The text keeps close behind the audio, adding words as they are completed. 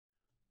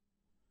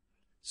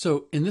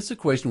So in this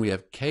equation, we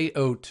have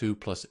KO2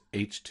 plus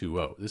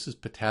H2O. This is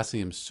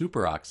potassium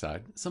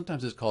superoxide.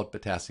 Sometimes it's called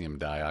potassium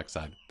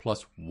dioxide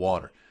plus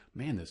water.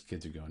 Man, those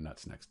kids are going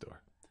nuts next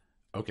door.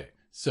 Okay,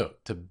 so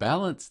to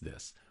balance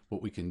this,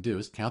 what we can do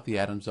is count the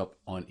atoms up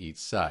on each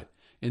side.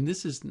 And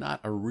this is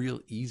not a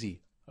real easy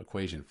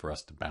equation for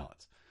us to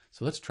balance.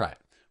 So let's try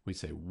it. We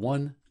say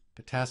 1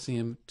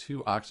 potassium,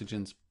 2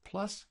 oxygens,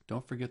 plus,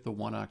 don't forget the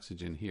 1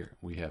 oxygen here.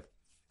 We have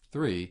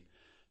 3,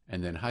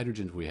 and then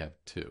hydrogens we have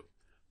 2.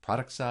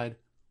 Product side,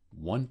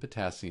 1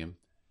 potassium,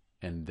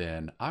 and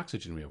then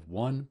oxygen we have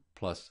 1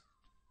 plus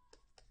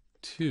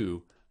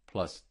 2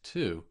 plus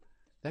 2.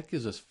 That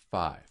gives us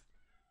 5.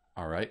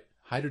 All right,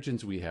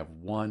 hydrogens we have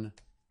 1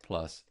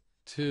 plus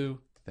 2.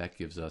 That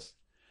gives us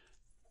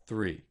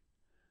 3.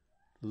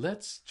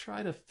 Let's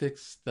try to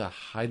fix the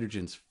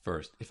hydrogens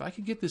first. If I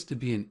could get this to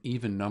be an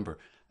even number,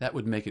 that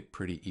would make it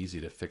pretty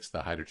easy to fix the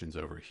hydrogens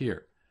over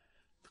here.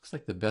 Looks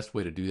like the best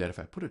way to do that, if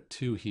I put a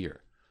 2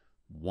 here,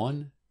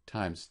 1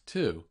 times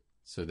 2,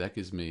 so that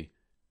gives me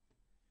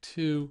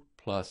 2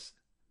 plus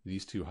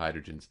these 2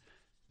 hydrogens.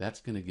 That's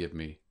going to give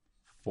me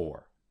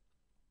 4.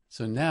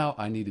 So now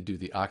I need to do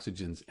the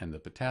oxygens and the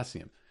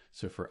potassium.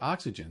 So for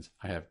oxygens,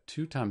 I have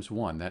 2 times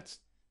 1, that's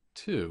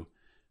 2,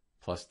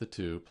 plus the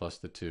 2, plus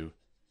the 2.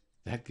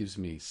 That gives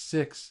me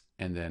 6,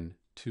 and then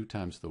 2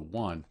 times the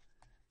 1,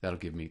 that'll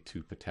give me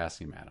 2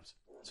 potassium atoms.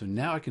 So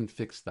now I can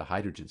fix the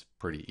hydrogens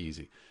pretty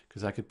easy,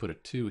 because I could put a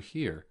 2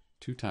 here,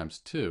 2 times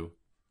 2,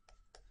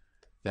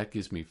 that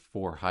gives me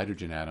 4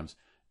 hydrogen atoms,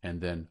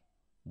 and then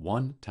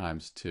 1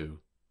 times 2.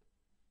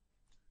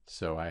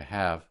 So I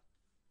have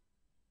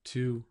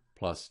 2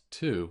 plus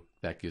 2,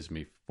 that gives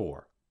me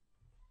 4.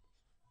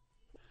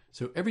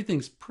 So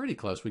everything's pretty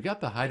close. We got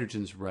the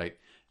hydrogens right.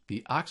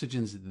 The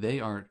oxygens,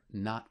 they are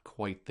not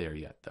quite there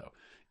yet, though.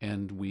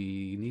 And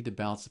we need to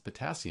balance the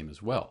potassium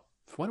as well.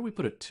 So why don't we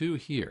put a 2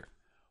 here?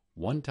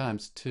 1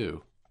 times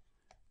 2,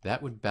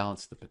 that would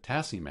balance the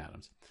potassium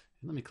atoms.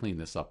 And let me clean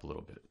this up a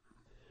little bit.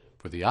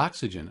 For the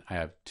oxygen, I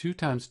have 2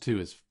 times 2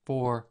 is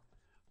 4,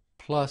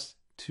 plus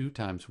 2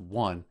 times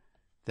 1,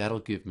 that'll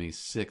give me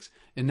 6.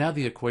 And now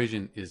the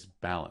equation is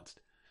balanced.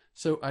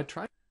 So I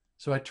tried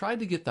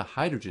to get the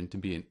hydrogen to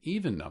be an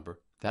even number.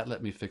 That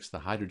let me fix the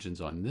hydrogens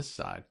on this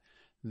side.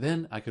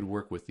 Then I could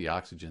work with the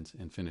oxygens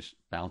and finish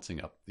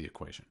balancing up the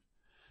equation.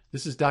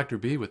 This is Dr.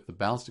 B with the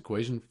balanced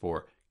equation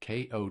for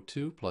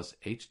KO2 plus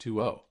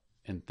H2O,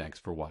 and thanks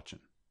for watching.